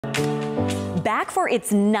Back for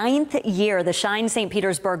its 9th year, the Shine St.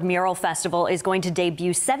 Petersburg Mural Festival is going to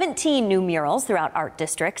debut 17 new murals throughout art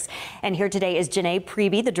districts. And here today is Janae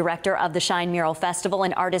Priebe, the director of the Shine Mural Festival,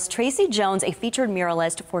 and artist Tracy Jones, a featured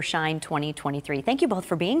muralist for Shine 2023. Thank you both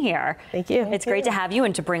for being here. Thank you. It's great to have you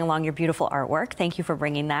and to bring along your beautiful artwork. Thank you for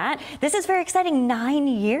bringing that. This is very exciting, 9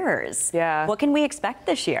 years. Yeah. What can we expect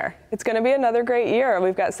this year? It's going to be another great year.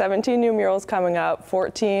 We've got 17 new murals coming up,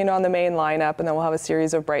 14 on the main lineup, and then we'll have a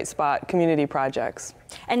series of bright spot community projects.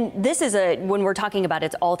 And this is when we're talking about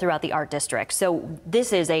it's all throughout the art district. So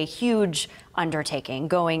this is a huge undertaking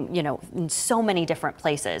going, in so many different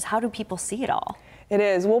places. How do people see it all? It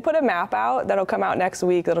is. We'll put a map out that'll come out next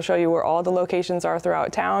week that'll show you where all the locations are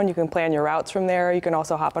throughout town. You can plan your routes from there. You can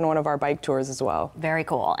also hop on one of our bike tours as well. Very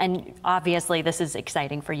cool. And obviously this is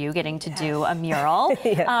exciting for you getting to do a mural.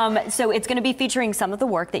 Yes. So it's going to be featuring some of the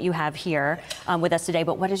work that you have here with us today,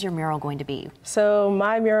 but what is your mural going to be? So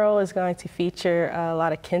my mural is going to feature a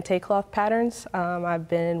lot of kente cloth patterns. I've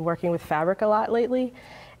been working with fabric a lot lately.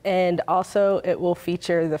 And also it will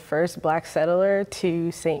feature the first black settler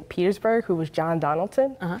to St. Petersburg, who was John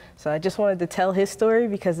Donaldson. So I just wanted to tell his story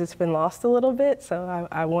because it's been lost a little bit. So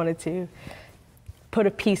I wanted to put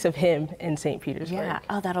a piece of him in St. Petersburg. Yeah,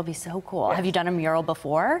 oh, that'll be so cool. Yeah. Have you done a mural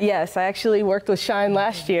before? Yes, I actually worked with Shine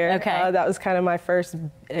last year. Okay. That was kind of my first,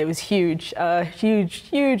 it was huge,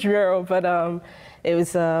 huge mural, but it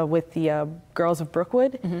was with the Girls of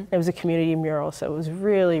Brookwood. It was a community mural, so it was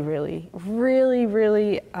really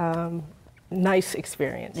nice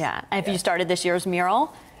experience. Yeah. Have you started this year's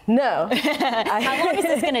mural? No. How long is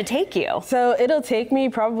this going to take you? So it'll take me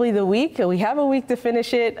probably the week. We have a week to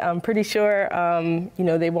finish it. I'm pretty sure,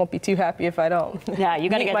 they won't be too happy if I don't. Yeah, you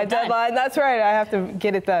got to get my it done. deadline. That's right. I have to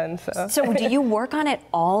get it done. So do you work on it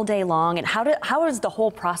all day long? And how is the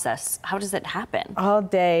whole process? How does it happen? All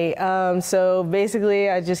day. So basically,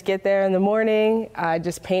 I just get there in the morning. I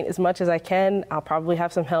just paint as much as I can. I'll probably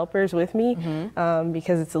have some helpers with me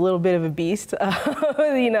because it's a little bit of a beast. I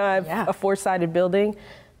have a 4-sided building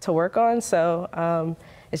to work on, so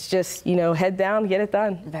it's just, head down, get it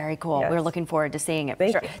done. Very cool. Yes. We're looking forward to seeing it.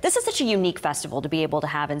 Thank you. This is such a unique festival to be able to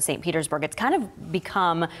have in St. Petersburg. It's kind of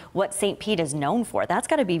become what St. Pete is known for. That's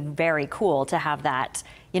got to be very cool to have that,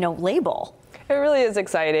 label. It really is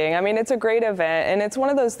exciting. I mean, it's a great event, and it's one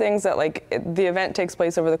of those things that, the event takes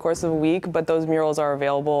place over the course of a week, but those murals are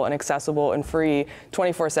available and accessible and free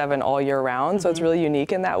 24/7 all year round, so it's really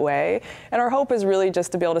unique in that way. And our hope is really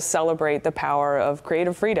just to be able to celebrate the power of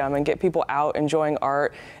creative freedom and get people out enjoying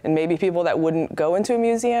art, and maybe people that wouldn't go into a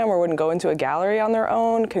museum or wouldn't go into a gallery on their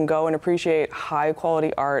own can go and appreciate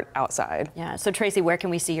high-quality art outside. Yeah, so Tracy, where can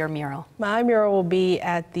we see your mural? My mural will be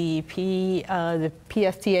at the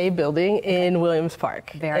PSTA building in Williams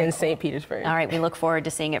Park in St. Petersburg. All right, we look forward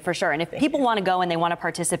to seeing it for sure. And if people want to go and they want to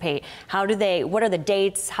participate, what are the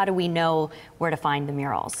dates? How do we know where to find the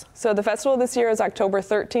murals? So the festival this year is October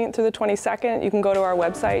 13th through the 22nd. You can go to our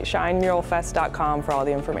website, shinemuralfest.com, for all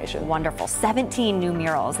the information. Wonderful. 17 new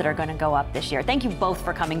murals that are going to go up this year. Thank you both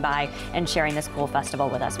for coming by and sharing this cool festival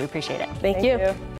with us. We appreciate it. Thank you.